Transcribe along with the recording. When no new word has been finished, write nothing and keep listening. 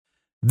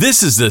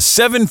This is the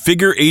Seven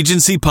Figure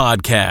Agency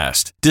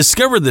Podcast.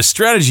 Discover the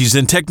strategies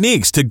and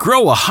techniques to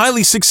grow a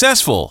highly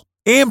successful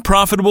and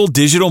profitable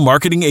digital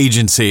marketing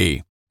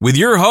agency with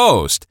your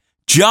host,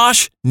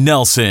 Josh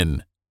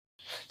Nelson.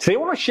 Today, I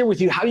want to share with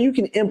you how you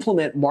can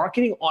implement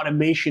marketing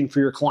automation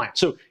for your clients.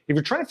 So if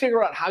you're trying to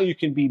figure out how you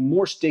can be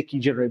more sticky,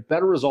 generate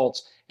better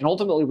results, and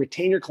ultimately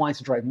retain your clients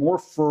and drive more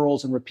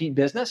referrals and repeat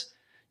business,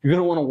 you're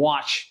going to want to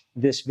watch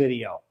this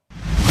video.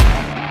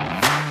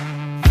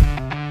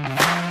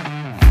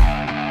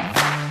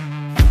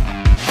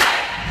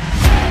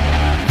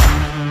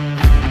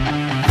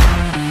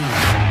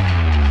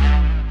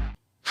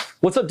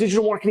 What's up,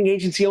 digital marketing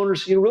agency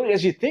owners? Really,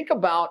 as you think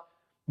about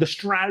the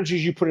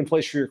strategies you put in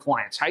place for your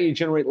clients, how you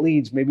generate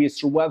leads, maybe it's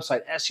through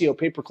website, SEO,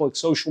 pay-per-click,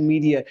 social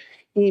media,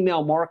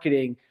 email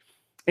marketing,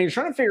 and you're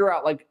trying to figure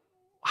out, like,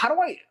 how do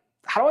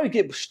I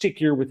get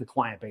stickier with the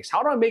client base?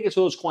 How do I make it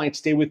so those clients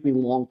stay with me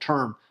long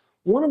term?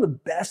 One of the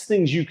best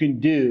things you can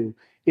do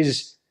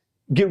is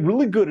get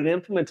really good at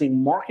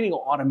implementing marketing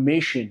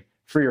automation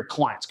for your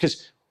clients,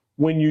 because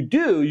when you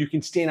do, you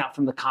can stand out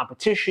from the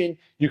competition,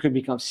 you can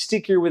become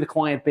stickier with the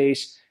client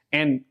base,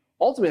 and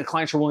ultimately, the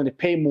clients are willing to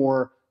pay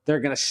more. They're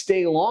going to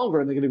stay longer,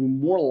 and they're going to be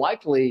more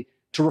likely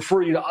to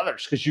refer you to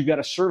others because you've got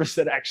a service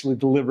that actually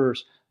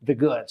delivers the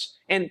goods.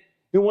 And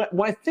when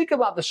I think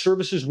about the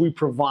services we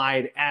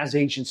provide as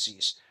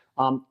agencies,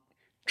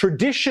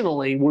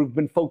 traditionally, we've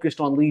been focused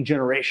on lead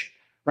generation,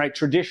 right?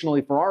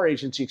 Traditionally, for our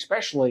agency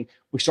especially,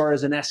 we started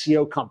as an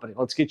SEO company.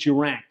 Let's get you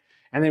ranked.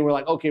 And then we're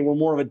like, okay, we're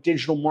more of a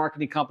digital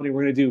marketing company.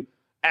 We're going to do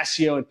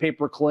SEO and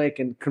pay-per-click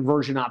and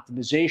conversion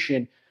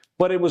optimization.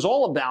 But it was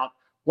all about,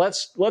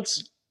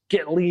 let's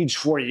get leads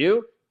for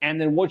you,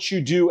 and then what you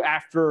do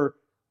after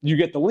you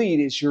get the lead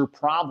is your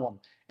problem.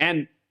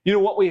 And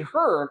what we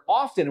heard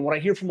often, and what I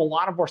hear from a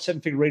lot of our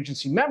seven-figure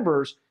agency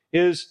members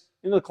is,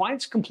 the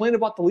clients complain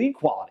about the lead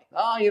quality.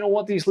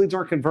 These leads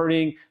aren't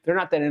converting. They're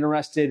not that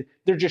interested.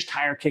 They're just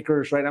tire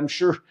kickers, right? I'm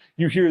sure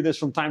you hear this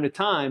from time to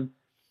time.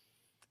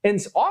 And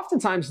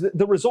oftentimes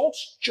the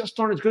results just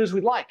aren't as good as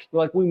we'd like.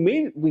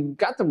 We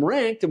got them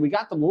ranked and we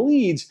got them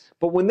leads,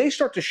 but when they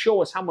start to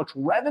show us how much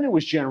revenue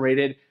was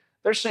generated,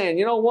 they're saying,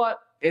 you know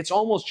what? It's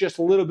almost just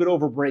a little bit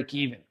over break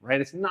even,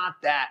 right? It's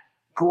not that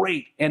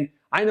great. And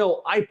I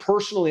know I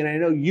personally, and I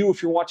know you,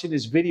 if you're watching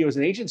this video as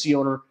an agency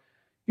owner,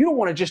 you don't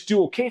want to just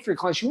do okay for your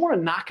clients. You want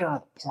to knock it out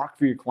of the park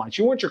for your clients.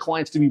 You want your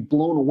clients to be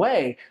blown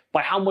away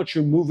by how much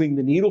you're moving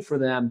the needle for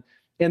them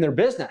in their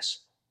business.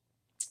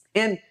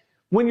 And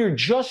when you're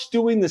just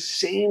doing the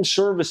same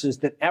services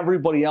that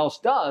everybody else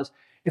does,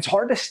 it's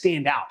hard to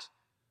stand out,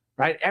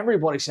 right?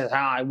 Everybody says,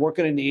 I work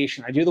in a niche,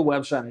 and I do the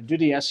website, and I do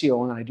the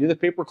SEO, and I do the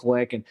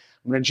pay-per-click, and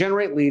I'm going to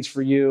generate leads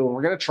for you, and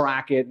we're going to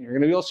track it, and you're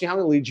going to be able to see how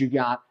many leads you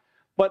got.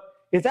 But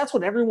if that's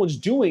what everyone's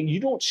doing, you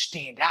don't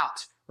stand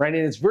out, right?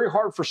 And it's very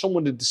hard for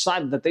someone to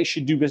decide that they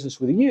should do business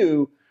with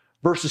you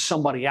versus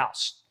somebody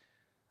else.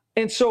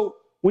 And so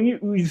when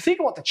you think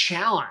about the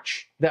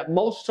challenge that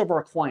most of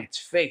our clients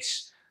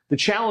face, the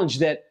challenge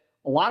that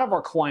a lot of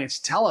our clients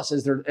tell us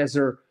as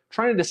they're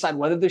trying to decide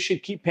whether they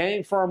should keep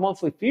paying for our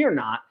monthly fee or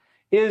not,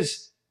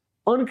 is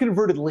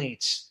unconverted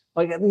leads.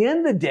 Like, at the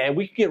end of the day,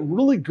 we can get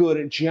really good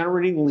at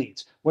generating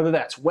leads, whether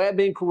that's web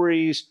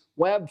inquiries,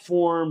 web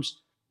forms,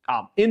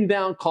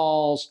 inbound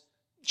calls,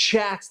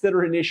 chats that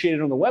are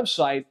initiated on the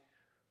website.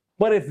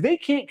 But if they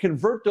can't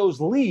convert those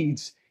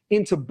leads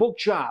into book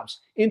jobs,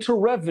 into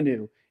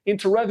revenue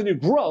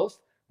growth,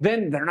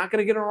 then they're not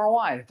going to get an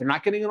ROI. If they're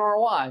not getting an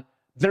ROI,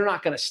 they're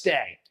not going to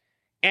stay.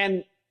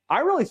 And I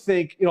really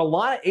think, a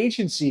lot of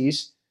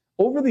agencies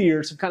over the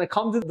years have kind of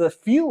come to the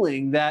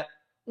feeling that,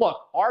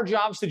 look, our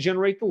job is to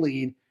generate the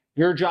lead.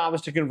 Your job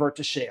is to convert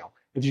to sale.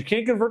 If you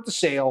can't convert to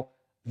sale,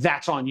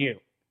 that's on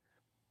you.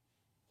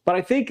 But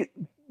I think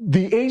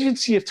the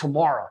agency of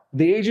tomorrow,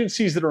 the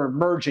agencies that are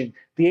emerging,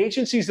 the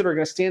agencies that are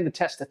going to stand the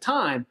test of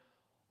time,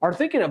 are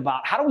thinking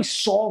about, how do we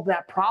solve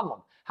that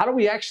problem? How do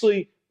we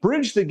actually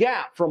bridge the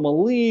gap from a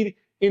lead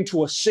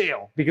into a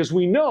sale? Because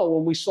we know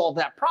when we solve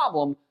that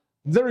problem,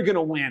 they're going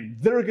to win.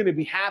 They're going to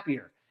be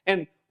happier.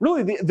 And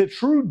really, the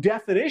true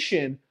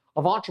definition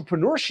of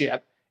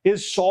entrepreneurship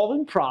is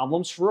solving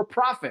problems for a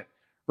profit,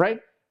 right?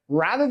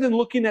 Rather than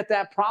looking at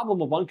that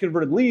problem of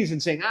unconverted leads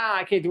and saying,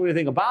 I can't do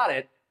anything about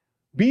it,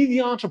 be the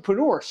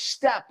entrepreneur.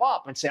 Step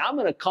up and say, I'm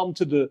going to come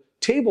to the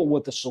table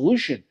with a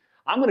solution.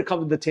 I'm going to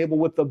come to the table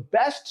with the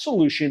best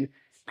solution,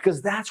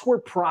 because that's where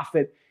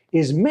profit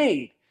is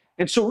made.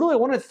 And so really,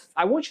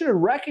 I want you to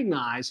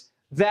recognize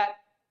that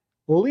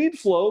lead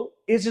flow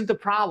isn't the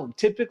problem.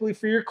 Typically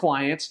for your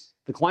clients,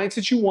 the clients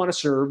that you want to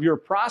serve, your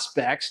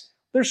prospects,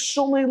 there's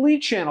so many lead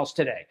channels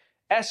today.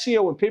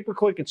 SEO and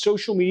pay-per-click and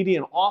social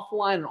media and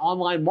offline and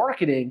online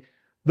marketing.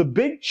 The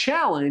big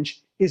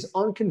challenge is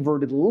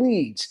unconverted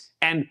leads.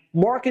 And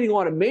marketing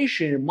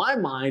automation, in my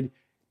mind,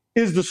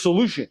 is the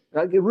solution.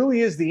 It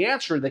really is the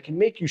answer that can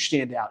make you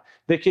stand out,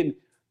 that can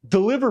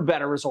deliver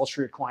better results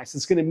for your clients.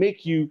 It's going to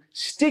make you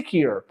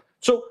stickier.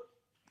 So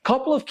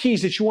couple of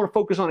keys that you want to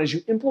focus on as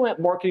you implement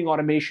marketing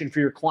automation for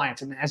your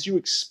clients and as you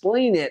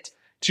explain it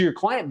to your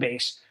client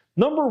base.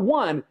 Number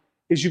one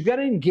is you've got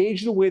to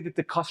engage the way that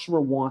the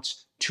customer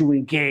wants to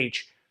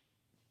engage.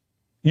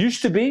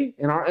 Used to be,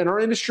 in our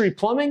industry,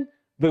 plumbing,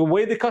 the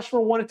way the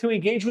customer wanted to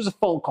engage was a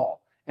phone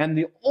call. And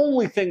the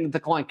only thing that the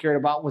client cared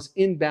about was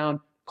inbound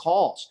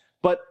calls.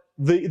 But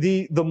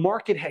the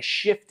market has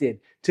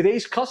shifted.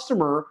 Today's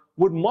customer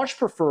would much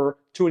prefer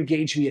to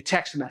engage via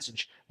text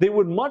message. They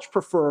would much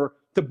prefer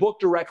to book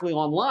directly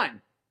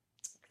online.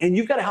 And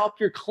you've got to help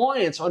your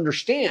clients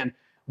understand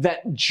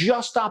that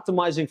just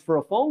optimizing for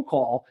a phone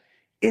call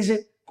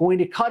isn't going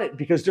to cut it,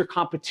 because their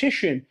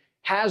competition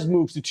has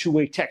moved to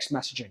two-way text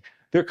messaging.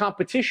 Their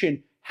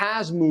competition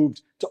has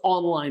moved to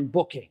online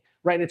booking,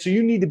 right? And so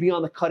you need to be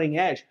on the cutting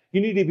edge. You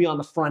need to be on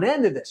the front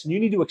end of this, and you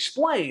need to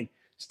explain.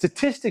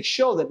 Statistics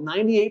show that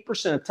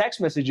 98% of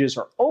text messages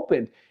are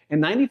opened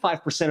and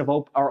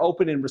 95% are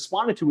opened and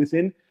responded to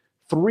within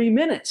 3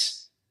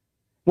 minutes.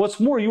 What's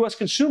more, U.S.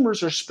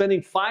 consumers are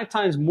spending 5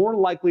 times more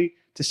likely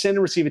to send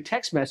and receive a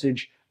text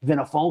message than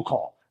a phone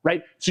call,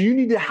 right? So you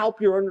need to help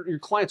your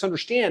clients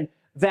understand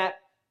that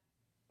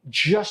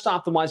just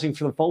optimizing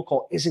for the phone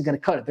call isn't going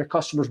to cut it. Their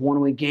customers want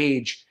to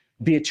engage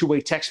via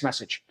two-way text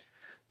message.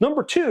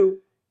 Number 2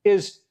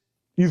 is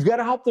you've got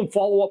to help them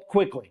follow up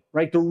quickly,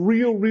 right? The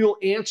real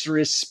answer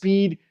is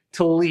speed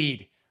to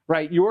lead,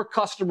 right? Your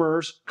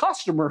customers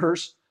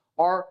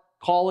are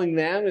calling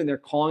them, and they're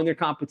calling their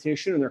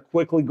competition, and they're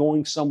quickly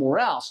going somewhere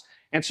else.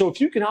 And so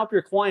if you can help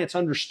your clients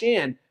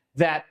understand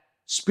that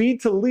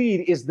speed to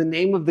lead is the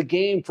name of the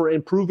game for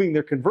improving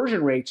their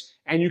conversion rates,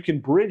 and you can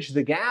bridge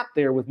the gap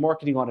there with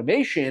marketing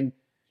automation,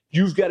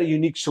 you've got a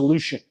unique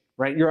solution,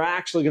 right? You're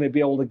actually going to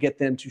be able to get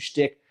them to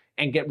stick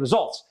and get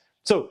results.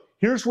 So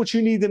here's what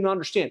you need them to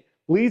understand.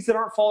 Leads that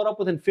aren't followed up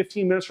within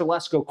 15 minutes or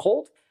less go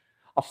cold.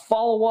 A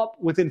follow-up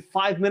within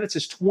 5 minutes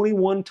is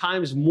 21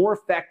 times more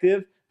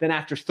effective than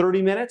after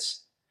 30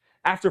 minutes.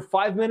 After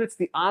 5 minutes,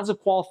 the odds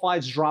of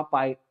qualifieds drop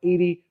by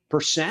 80%.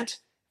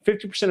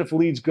 50% of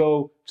leads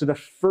go to the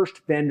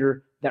first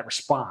vendor that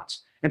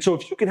responds. And so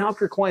if you can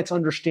help your clients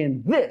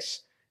understand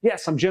this,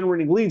 yes, I'm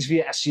generating leads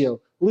via SEO,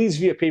 leads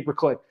via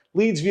pay-per-click,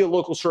 leads via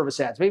local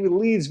service ads, maybe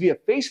leads via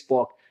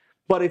Facebook,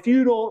 but if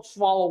you don't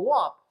follow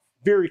up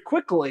very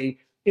quickly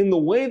in the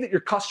way that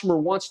your customer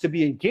wants to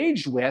be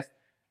engaged with,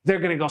 they're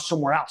going to go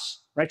somewhere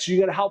else, right? So you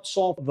got to help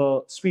solve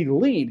the speed of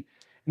lead.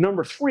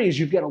 Number 3 is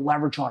you've got to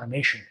leverage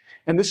automation.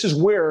 And this is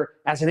where,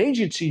 as an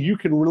agency, you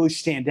can really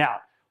stand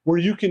out, where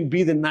you can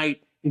be the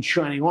knight in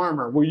shining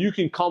armor, where you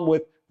can come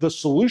with the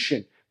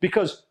solution.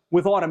 Because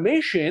with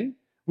automation,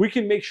 we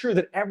can make sure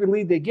that every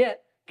lead they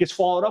get gets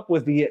followed up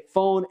with via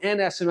phone and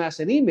SMS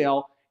and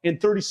email in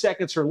 30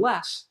 seconds or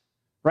less,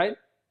 right?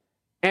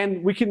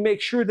 And we can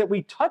make sure that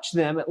we touch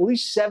them at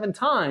least 7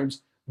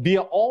 times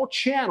via all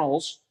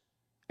channels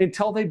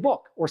until they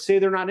book or say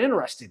they're not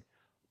interested.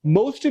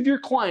 Most of your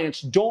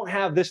clients don't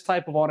have this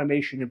type of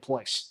automation in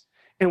place.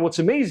 And what's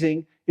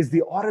amazing is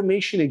the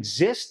automation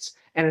exists,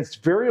 and it's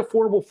very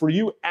affordable for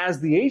you as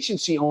the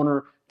agency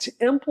owner to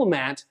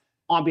implement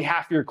on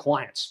behalf of your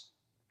clients.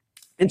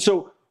 And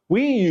so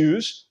we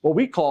use what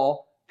we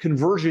call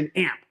Conversion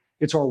Amp.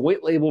 It's our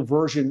white label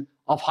version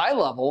of High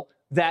Level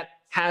that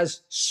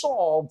has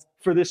solved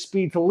for this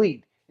speed to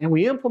lead. And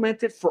we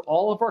implement it for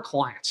all of our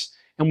clients.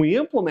 And we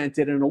implement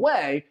it in a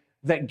way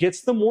that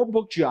gets them more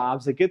book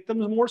jobs, that get them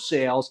more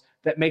sales,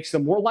 that makes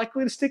them more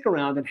likely to stick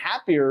around and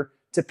happier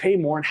to pay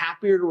more and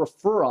happier to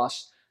refer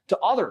us to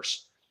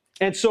others.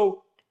 And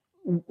so,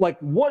 like,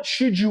 what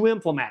should you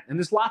implement? And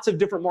there's lots of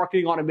different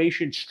marketing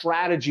automation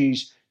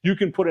strategies you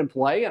can put in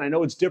play. And I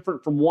know it's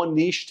different from one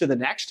niche to the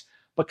next,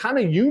 but kind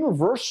of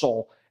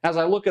universal as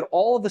I look at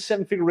all of the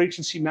 7-figure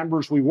agency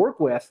members we work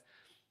with.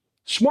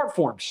 Smart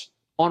forms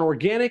on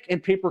organic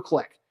and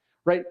pay-per-click,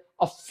 right?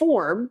 A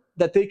form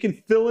that they can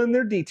fill in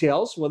their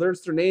details, whether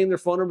it's their name, their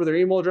phone number, their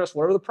email address,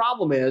 whatever the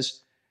problem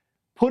is.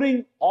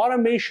 Putting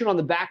automation on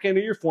the back end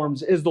of your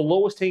forms is the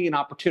lowest hanging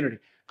opportunity,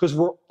 because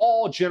we're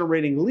all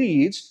generating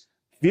leads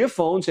via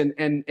phones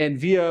and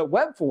via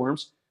web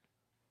forms.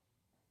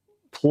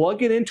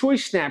 Plug it into a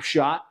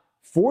snapshot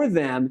for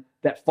them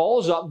that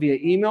follows up via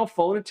email,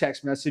 phone, and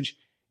text message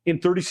in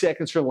 30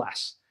 seconds or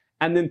less.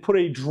 And then put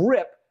a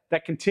drip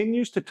that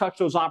continues to touch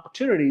those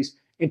opportunities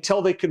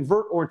until they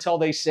convert or until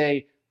they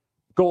say,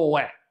 go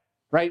away,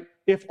 right?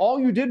 If all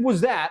you did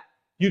was that,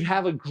 you'd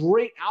have a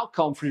great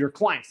outcome for your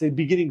clients. They'd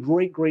be getting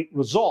great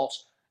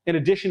results in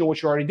addition to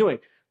what you're already doing.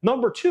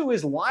 Number 2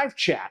 is live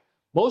chat.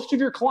 Most of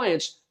your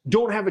clients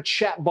don't have a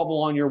chat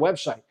bubble on your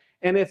website.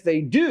 And if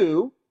they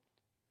do,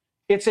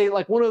 it's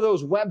like one of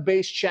those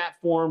web-based chat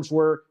forms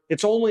where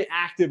it's only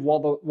active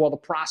while the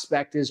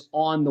prospect is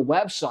on the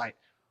website.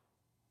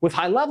 With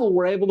High Level,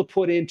 we're able to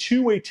put in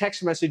two-way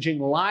text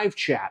messaging live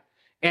chat.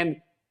 And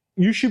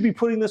you should be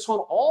putting this on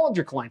all of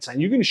your client sites.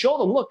 You can show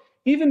them, look,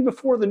 even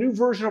before the new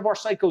version of our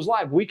site goes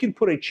live, we can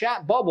put a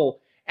chat bubble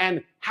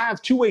and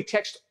have two-way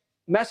text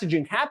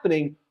messaging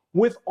happening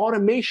with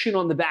automation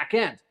on the back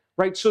end,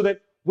 right? So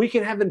that we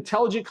can have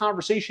intelligent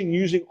conversation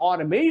using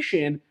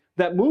automation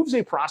that moves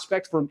a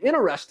prospect from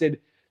interested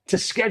to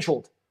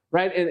scheduled,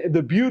 right? And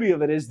the beauty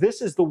of it is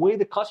this is the way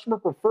the customer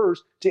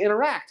prefers to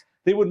interact.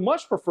 They would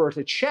much prefer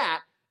to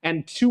chat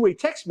and two-way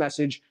text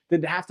message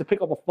than to have to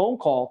pick up a phone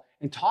call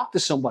and talk to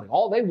somebody.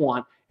 All they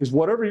want is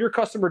whatever your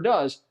customer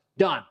does,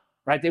 done,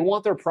 right? They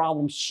want their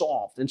problem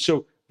solved. And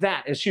so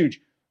that is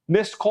huge.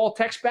 Missed call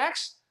text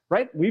backs,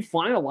 right? We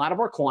find a lot of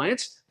our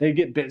clients, they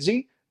get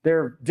busy,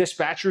 their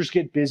dispatchers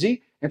get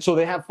busy, and so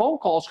they have phone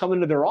calls come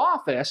into their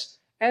office,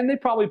 and they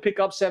probably pick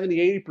up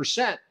 70,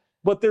 80%,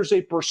 but there's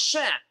a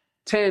percent,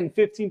 10,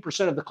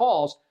 15% of the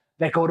calls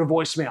that go to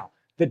voicemail,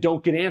 that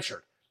don't get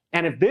answered.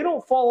 And if they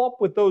don't follow up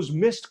with those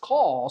missed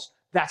calls,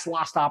 that's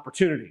lost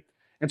opportunity.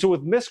 And so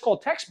with missed call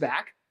text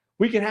back,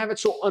 we can have it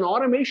so an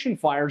automation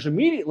fires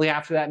immediately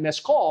after that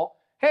missed call.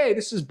 Hey,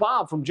 this is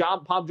Bob from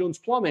Bob Jones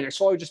Plumbing. I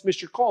saw you just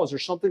missed your call. Is there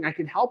something I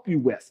can help you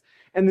with?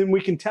 And then we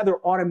can tether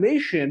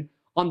automation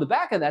on the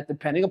back of that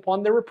depending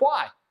upon their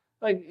reply.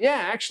 Like,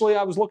 yeah, actually,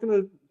 I was looking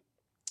to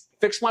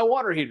fix my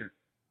water heater.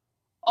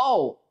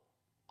 Oh,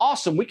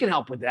 awesome. We can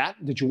help with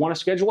that. Did you want to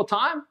schedule a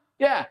time?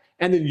 Yeah.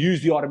 And then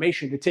use the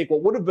automation to take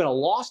what would have been a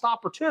lost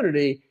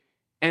opportunity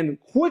and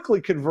quickly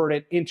convert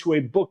it into a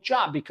booked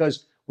job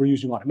because we're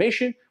using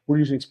automation, we're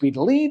using speed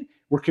to lead,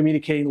 we're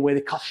communicating the way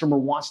the customer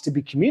wants to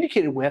be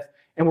communicated with,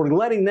 and we're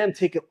letting them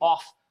take it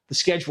off the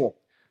schedule.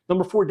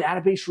 Number 4,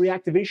 database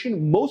reactivation.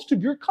 Most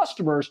of your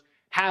customers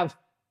have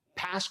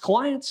past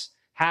clients,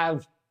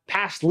 have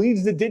past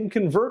leads that didn't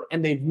convert,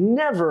 and they've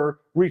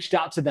never reached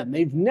out to them.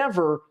 They've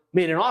never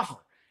made an offer.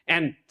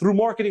 And through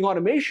marketing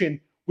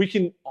automation, we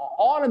can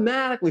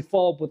automatically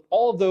follow up with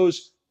all of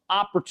those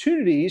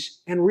opportunities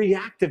and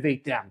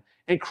reactivate them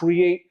and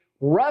create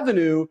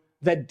revenue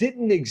that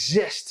didn't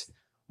exist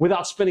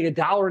without spending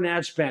 $1 in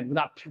ad spend,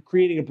 without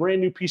creating a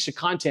brand new piece of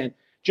content,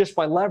 just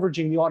by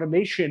leveraging the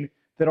automation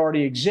that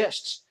already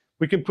exists.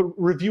 We can put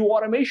review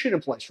automation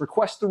in place,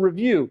 request the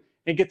review,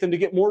 and get them to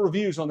get more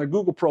reviews on their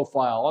Google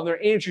profile, on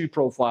their Angie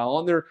profile,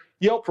 on their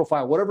Yelp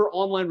profile, whatever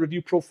online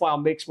review profile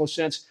makes most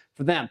sense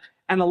for them.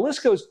 And the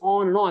list goes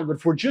on and on. But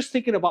if we're just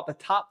thinking about the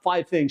top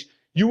 5 things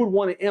you would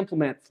want to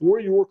implement for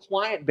your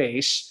client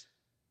base,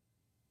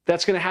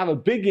 that's going to have a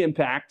big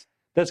impact,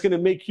 that's going to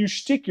make you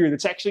stickier,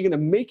 that's actually going to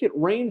make it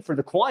rain for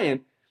the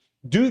client,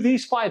 do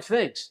these 5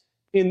 things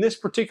in this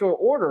particular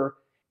order,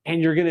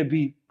 and you're going to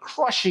be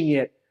crushing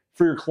it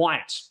for your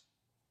clients.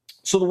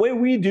 So the way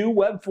we do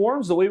web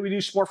forms, the way we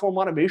do smart form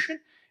automation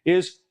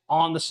is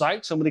on the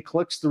site, somebody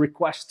clicks the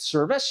request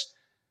service,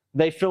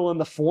 they fill in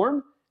the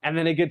form, and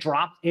then they get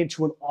dropped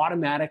into an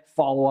automatic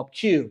follow-up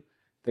queue.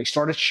 They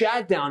start a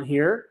chat down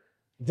here,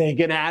 they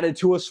get added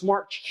to a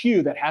smart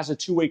queue that has a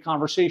two-way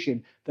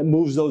conversation that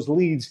moves those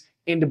leads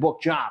into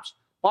book jobs.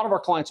 A lot of our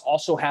clients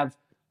also have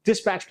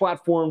dispatch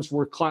platforms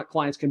where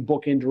clients can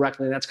book in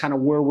directly. That's kind of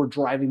where we're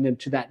driving them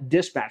to that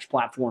dispatch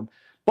platform.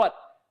 But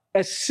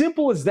as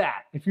simple as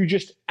that, if you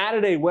just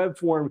added a web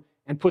form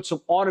and put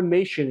some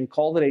automation and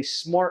called it a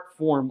smart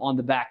form on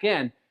the back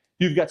end,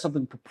 you've got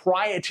something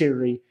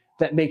proprietary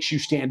that makes you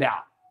stand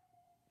out.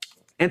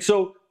 And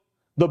so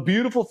the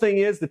beautiful thing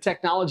is the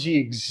technology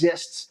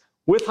exists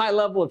with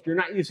HighLevel. If you're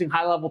not using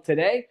HighLevel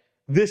today,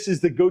 this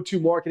is the go-to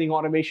marketing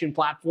automation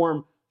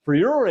platform for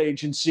your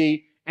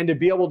agency, and to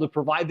be able to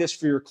provide this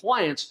for your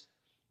clients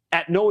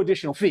at no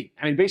additional fee.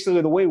 I mean,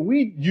 basically the way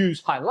we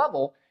use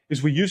HighLevel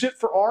is we use it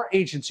for our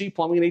agency,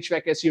 Plumbing and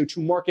HVAC SEO, to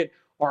market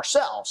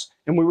ourselves.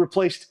 And we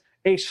replaced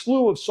a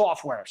slew of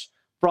softwares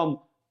from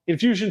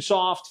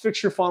Infusionsoft,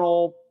 Fix Your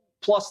Funnel,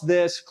 plus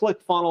this,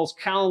 ClickFunnels,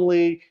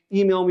 Calendly,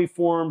 Email Me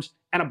Forms,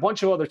 and a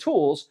bunch of other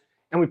tools,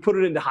 and we put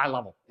it into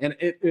HighLevel. And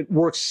it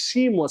works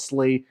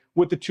seamlessly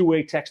with the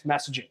two-way text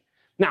messaging.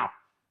 Now,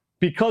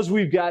 because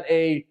we've got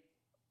an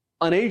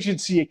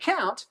agency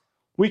account,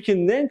 we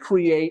can then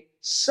create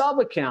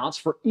sub-accounts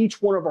for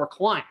each one of our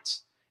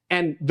clients.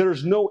 And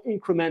there's no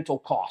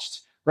incremental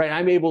cost, right?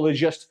 I'm able to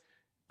just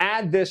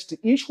add this to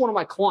each one of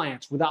my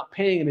clients without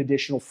paying an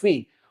additional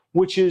fee,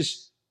 which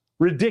is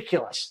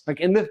ridiculous. Like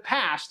in the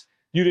past,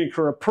 you'd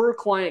incur a per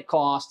client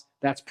cost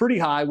that's pretty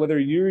high, whether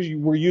you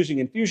were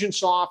using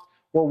Infusionsoft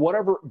or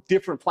whatever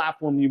different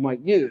platform you might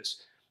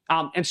use.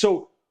 And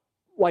so,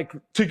 like,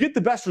 to get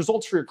the best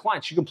results for your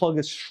clients, you can plug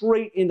this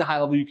straight into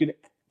HighLevel. You can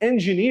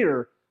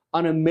engineer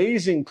an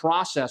amazing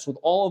process with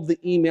all of the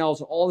emails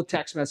and all the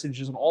text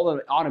messages and all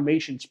the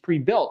automations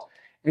pre-built,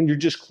 and you're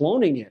just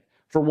cloning it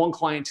from one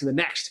client to the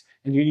next.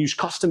 And you use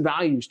custom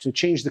values to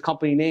change the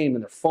company name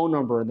and their phone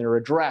number and their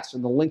address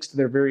and the links to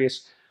their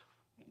various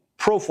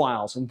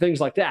profiles and things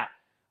like that.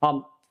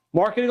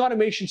 Marketing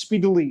automation,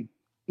 speed to lead,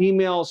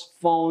 emails,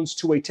 phones,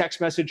 two-way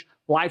text message,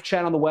 live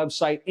chat on the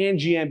website, and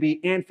GMB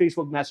and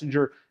Facebook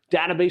Messenger,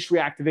 database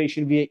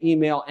reactivation via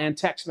email and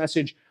text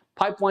message,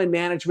 pipeline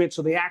management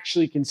so they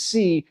actually can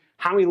see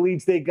how many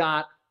leads they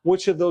got,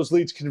 which of those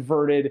leads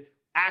converted,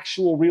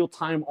 actual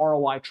real-time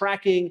ROI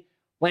tracking,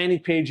 landing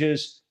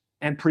pages,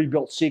 and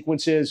pre-built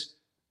sequences.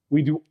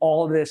 We do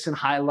all of this in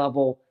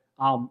HighLevel.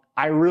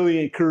 I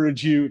really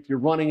encourage you, if you're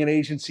running an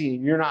agency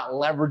and you're not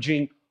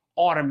leveraging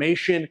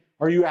automation,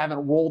 or you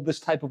haven't rolled this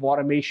type of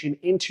automation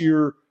into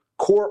your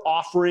core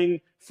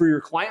offering for your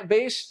client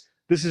base,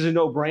 this is a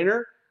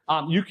no-brainer.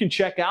 You can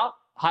check out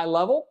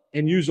HighLevel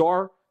and use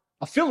our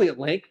affiliate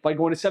link by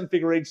going to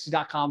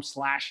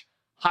sevenfigureagency.com/HighLevel.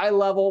 High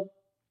Level,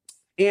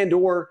 and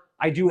or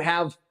I do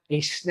have a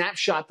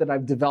snapshot that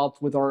I've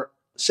developed with our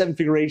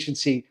 7-figure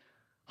agency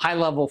High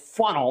Level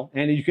funnel,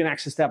 and you can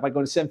access that by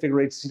going to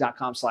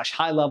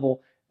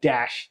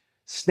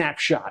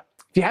 7figureagency.com/high-level-snapshot.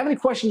 If you have any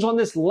questions on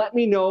this, let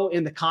me know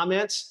in the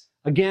comments.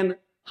 Again,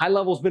 High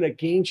Level has been a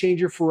game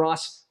changer for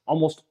us.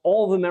 Almost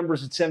all the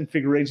members at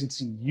 7-figure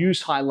agency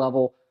use High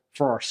Level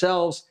for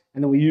ourselves,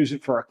 and then we use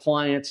it for our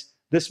clients.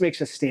 This makes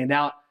us stand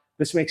out.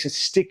 This makes us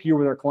stickier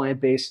with our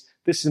client base.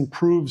 This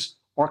improves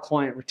our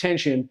client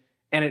retention,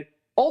 and it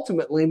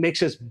ultimately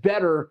makes us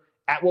better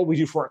at what we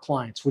do for our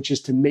clients, which is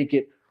to make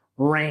it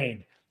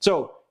rain.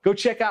 So go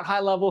check out High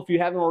Level if you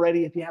haven't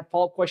already. If you have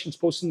follow-up questions,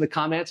 post them in the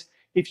comments.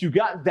 If you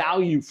got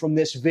value from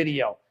this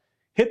video,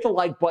 hit the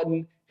like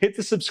button, hit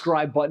the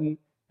subscribe button,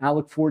 and I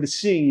look forward to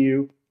seeing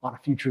you on a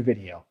future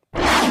video.